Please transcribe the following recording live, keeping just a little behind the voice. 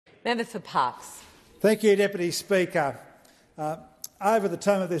Member for Parkes. Thank you, Deputy Speaker. Over the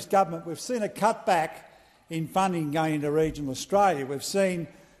term of this government, we've seen a cutback in funding going into regional Australia. We've seen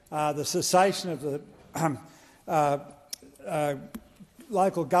the cessation of the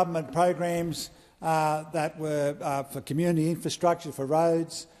local government programs that were for community infrastructure, for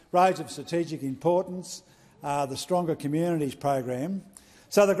roads of strategic importance, the Stronger Communities program.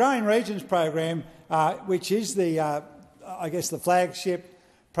 So the Growing Regions program, which is the flagship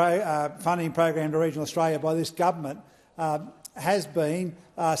funding program to regional Australia by this government, has been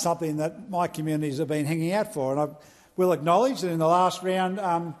something that my communities have been hanging out for. And I will acknowledge that in the last round,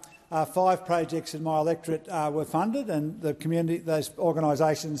 5 projects in my electorate were funded, and the community, those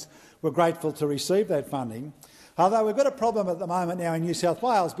organisations were grateful to receive that funding. Although we've got a problem at the moment now in New South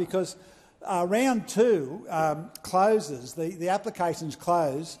Wales because round 2 closes, the applications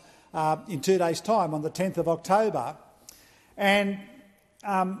close in 2 days' time on the 10th of October. And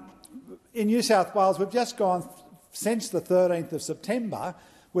in New South Wales, we've just gone since the 13th of September,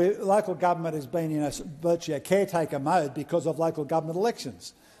 where local government has been in virtually a caretaker mode because of local government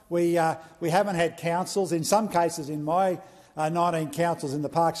elections. We haven't had councils. In some cases, in my 19 councils in the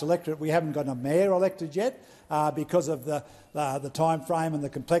Parkes Electorate, we haven't got a mayor elected yet because of the time frame and the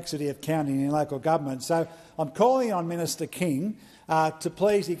complexity of counting in local government. So I'm calling on Minister King to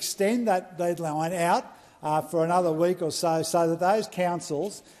please extend that deadline out for another week or so that those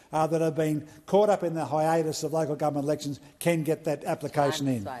councils that have been caught up in the hiatus of local government elections can get that application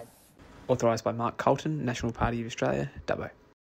in. Authorised by Mark Coulton, National Party of Australia, Dubbo.